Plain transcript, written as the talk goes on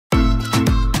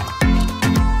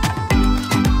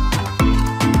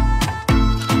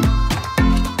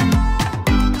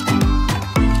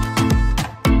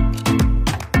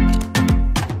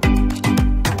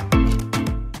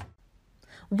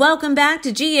Welcome back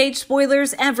to GH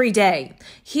Spoilers Every Day.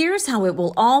 Here's how it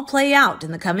will all play out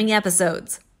in the coming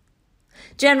episodes.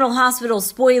 General Hospital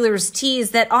spoilers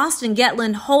tease that Austin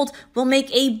Getland Holt will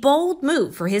make a bold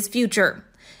move for his future.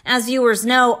 As viewers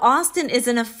know, Austin is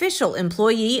an official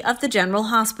employee of the General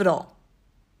Hospital.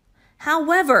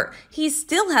 However, he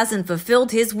still hasn't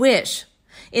fulfilled his wish.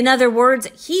 In other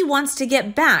words, he wants to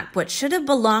get back what should have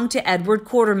belonged to Edward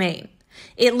Quartermaine.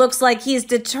 It looks like he's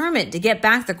determined to get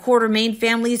back the Quartermaine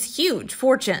family's huge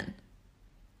fortune.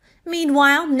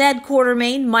 Meanwhile, Ned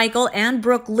Quartermaine, Michael, and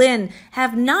Brooke Lynn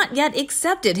have not yet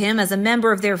accepted him as a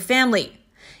member of their family.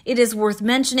 It is worth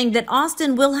mentioning that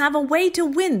Austin will have a way to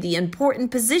win the important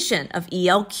position of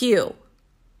ELQ.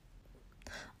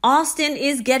 Austin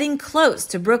is getting close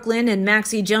to Brooke Lynn and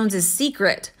Maxie Jones's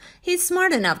secret. He's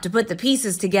smart enough to put the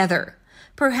pieces together.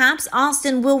 Perhaps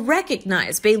Austin will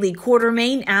recognize Bailey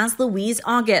Quartermaine as Louise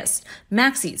August,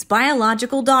 Maxie's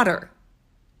biological daughter.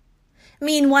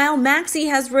 Meanwhile, Maxie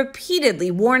has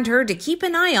repeatedly warned her to keep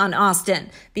an eye on Austin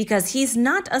because he's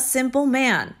not a simple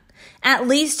man. At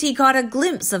least he caught a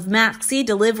glimpse of Maxie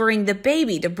delivering the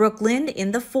baby to Brooke Lynn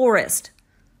in the forest.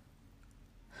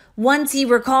 Once he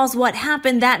recalls what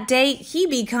happened that day, he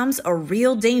becomes a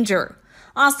real danger.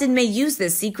 Austin may use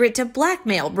this secret to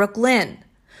blackmail Brooke Lynn.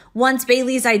 Once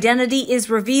Bailey's identity is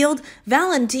revealed,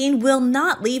 Valentine will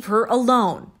not leave her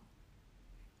alone.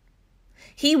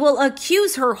 He will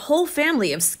accuse her whole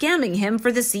family of scamming him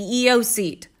for the CEO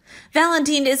seat.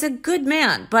 Valentine is a good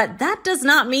man, but that does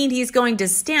not mean he's going to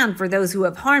stand for those who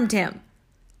have harmed him.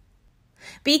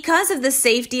 Because of the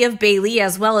safety of Bailey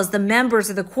as well as the members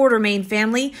of the Quartermaine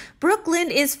family, Brooke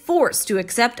Lynn is forced to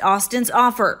accept Austin's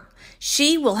offer.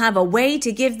 She will have a way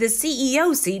to give the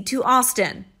CEO seat to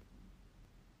Austin.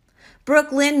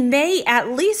 Brooke Lynn may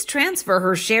at least transfer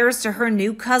her shares to her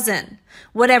new cousin.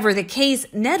 Whatever the case,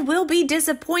 Ned will be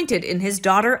disappointed in his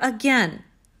daughter again.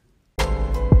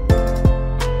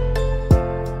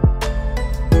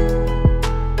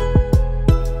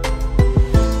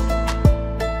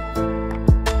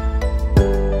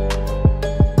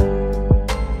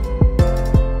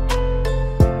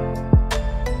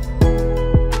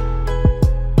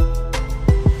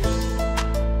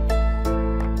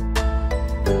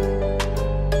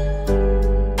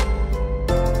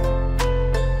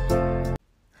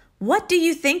 What do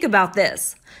you think about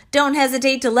this? Don't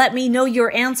hesitate to let me know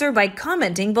your answer by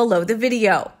commenting below the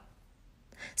video.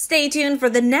 Stay tuned for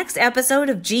the next episode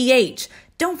of GH.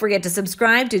 Don't forget to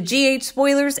subscribe to GH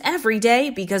Spoilers every day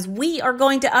because we are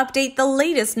going to update the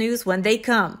latest news when they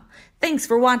come. Thanks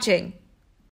for watching.